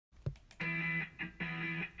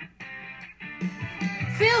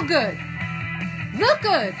Feel good. Look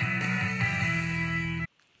good.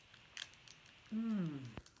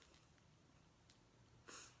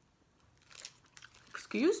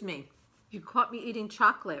 Excuse me. You caught me eating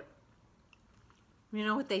chocolate. You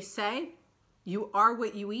know what they say? You are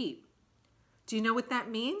what you eat. Do you know what that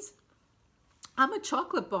means? I'm a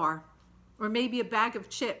chocolate bar or maybe a bag of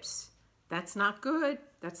chips. That's not good.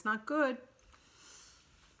 That's not good.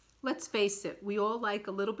 Let's face it. We all like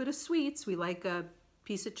a little bit of sweets. We like a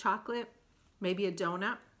piece of chocolate, maybe a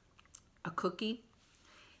donut, a cookie.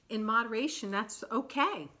 In moderation, that's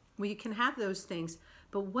okay. We can have those things.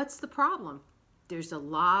 But what's the problem? There's a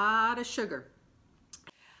lot of sugar.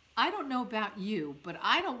 I don't know about you, but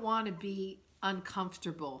I don't want to be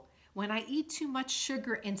uncomfortable. When I eat too much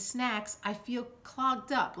sugar and snacks, I feel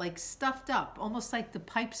clogged up, like stuffed up, almost like the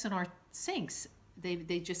pipes in our sinks.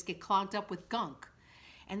 They just get clogged up with gunk.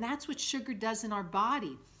 And that's what sugar does in our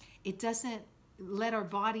body. It doesn't let our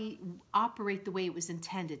body operate the way it was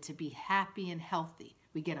intended, to be happy and healthy.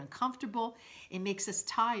 We get uncomfortable. It makes us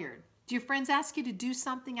tired. Do your friends ask you to do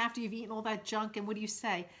something after you've eaten all that junk, and what do you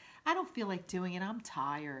say? I don't feel like doing it. I'm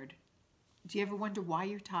tired. Do you ever wonder why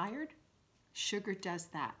you're tired? Sugar does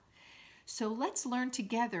that. So let's learn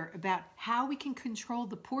together about how we can control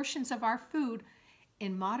the portions of our food.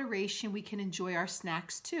 In moderation, we can enjoy our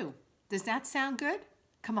snacks too. Does that sound good?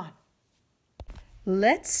 Come on.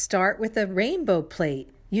 Let's start with a rainbow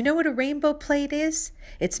plate. You know what a rainbow plate is?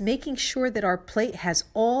 It's making sure that our plate has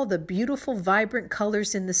all the beautiful, vibrant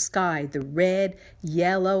colors in the sky, the red,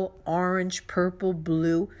 yellow, orange, purple,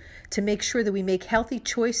 blue, to make sure that we make healthy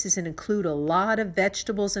choices and include a lot of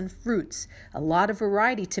vegetables and fruits, a lot of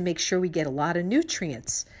variety to make sure we get a lot of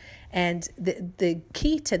nutrients. And the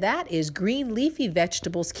key to that is green leafy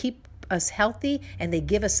vegetables keep us healthy and they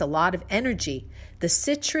give us a lot of energy. The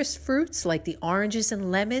citrus fruits like the oranges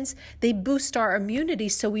and lemons, they boost our immunity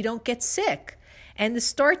so we don't get sick. And the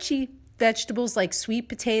starchy vegetables like sweet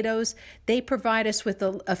potatoes, they provide us with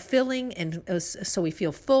a filling and so we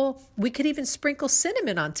feel full. We could even sprinkle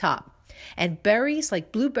cinnamon on top. And berries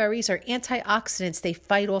like blueberries are antioxidants. They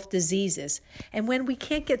fight off diseases. And when we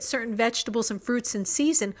can't get certain vegetables and fruits in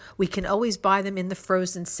season, we can always buy them in the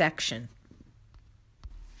frozen section.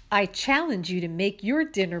 I challenge you to make your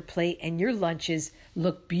dinner plate and your lunches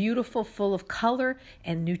look beautiful, full of color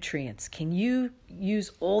and nutrients. Can you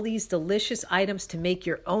use all these delicious items to make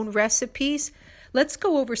your own recipes? Let's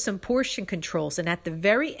go over some portion controls. And at the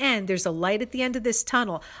very end, there's a light at the end of this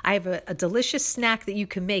tunnel. I have a delicious snack that you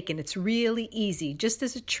can make, and it's really easy, just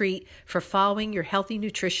as a treat for following your healthy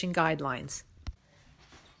nutrition guidelines.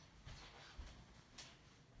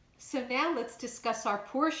 So now let's discuss our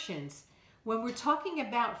portions. When we're talking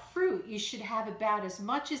about fruit, you should have about as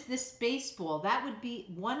much as this baseball. That would be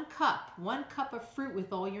 1 cup of fruit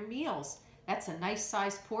with all your meals. That's a nice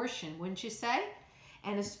sized portion, wouldn't you say?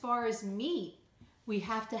 And as far as meat, we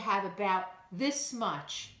have to have about this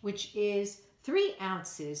much, which is 3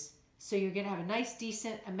 ounces. So you're going to have a nice,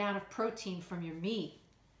 decent amount of protein from your meat.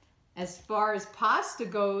 As far as pasta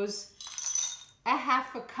goes, a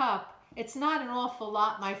half a cup. It's not an awful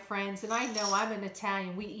lot, my friends, and I know I'm an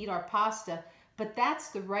Italian. We eat our pasta, but that's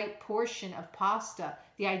the right portion of pasta.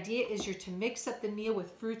 The idea is you're to mix up the meal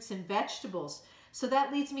with fruits and vegetables. So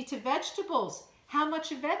that leads me to vegetables. How much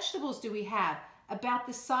vegetables do we have? About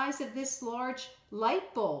the size of this large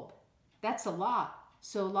light bulb. That's a lot.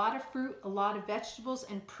 So a lot of fruit, a lot of vegetables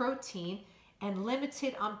and protein, and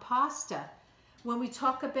limited on pasta. When we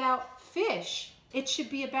talk about fish, it should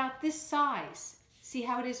be about this size. See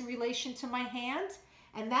how it is in relation to my hand?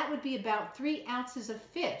 And that would be about 3 ounces of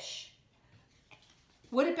fish.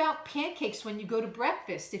 What about pancakes when you go to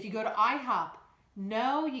breakfast? If you go to IHOP,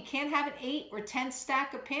 no, you can't have an 8 or 10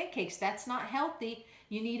 stack of pancakes. That's not healthy.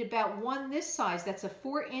 You need about one this size. That's a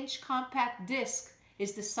 4-inch compact disc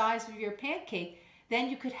is the size of your pancake.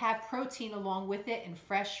 Then you could have protein along with it and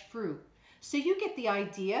fresh fruit. So you get the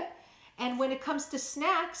idea. And when it comes to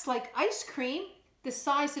snacks like ice cream, the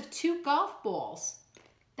size of 2 golf balls.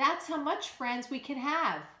 That's how much, friends, we can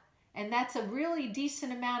have. And that's a really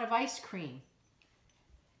decent amount of ice cream.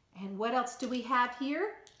 And what else do we have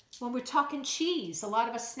here? When we're talking cheese, a lot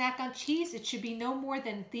of us snack on cheese. It should be no more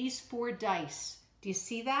than these 4 dice. Do you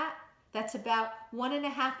see that? That's about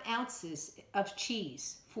 1.5 ounces of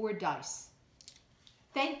cheese, 4 dice.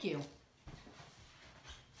 Thank you.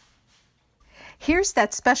 Here's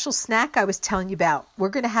that special snack I was telling you about. We're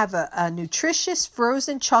going to have a nutritious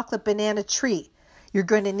frozen chocolate banana treat. You're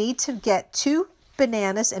going to need to get 2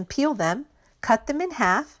 bananas and peel them, cut them in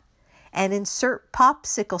half, and insert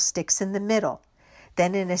popsicle sticks in the middle.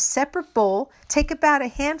 Then in a separate bowl, take about a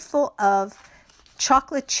handful of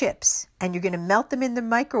chocolate chips, and you're going to melt them in the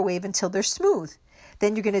microwave until they're smooth.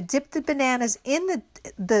 Then you're going to dip the bananas in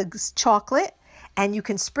the chocolate, and you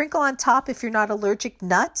can sprinkle on top, if you're not allergic,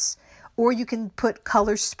 nuts, or you can put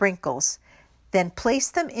color sprinkles. Then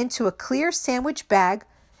place them into a clear sandwich bag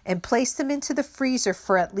and place them into the freezer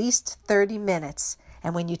for at least 30 minutes.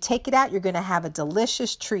 And when you take it out, you're going to have a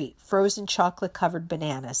delicious treat, frozen chocolate-covered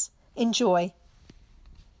bananas. Enjoy.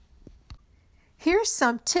 Here's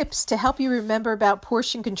some tips to help you remember about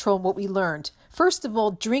portion control and what we learned. First of all,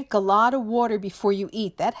 drink a lot of water before you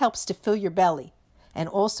eat. That helps to fill your belly and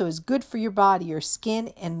also is good for your body, your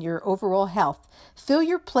skin, and your overall health. Fill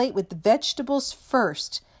your plate with the vegetables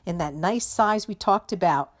first in that nice size we talked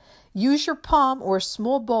about. Use your palm or a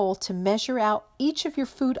small bowl to measure out each of your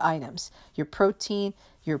food items, your protein,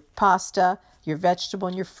 your pasta, your vegetable,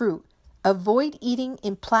 and your fruit. Avoid eating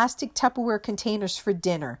in plastic Tupperware containers for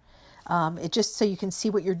dinner. Just so you can see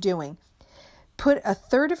what you're doing. Put a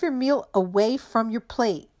third of your meal away from your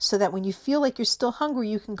plate so that when you feel like you're still hungry,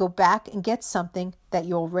 you can go back and get something that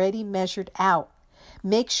you already measured out.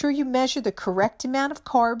 Make sure you measure the correct amount of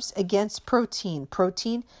carbs against protein.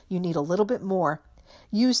 Protein, you need a little bit more.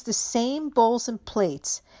 Use the same bowls and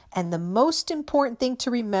plates. And the most important thing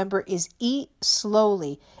to remember is eat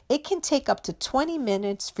slowly. It can take up to 20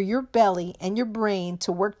 minutes for your belly and your brain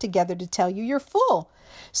to work together to tell you you're full.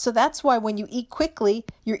 So that's why when you eat quickly,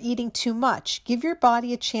 you're eating too much. Give your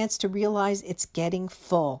body a chance to realize it's getting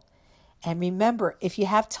full. And remember, if you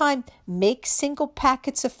have time, make single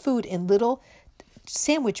packets of food in little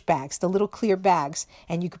sandwich bags, the little clear bags,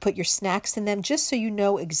 and you can put your snacks in them just so you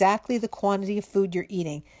know exactly the quantity of food you're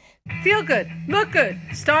eating. Feel good, look good,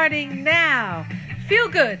 starting now. Feel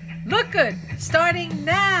good, look good, starting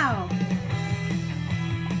now.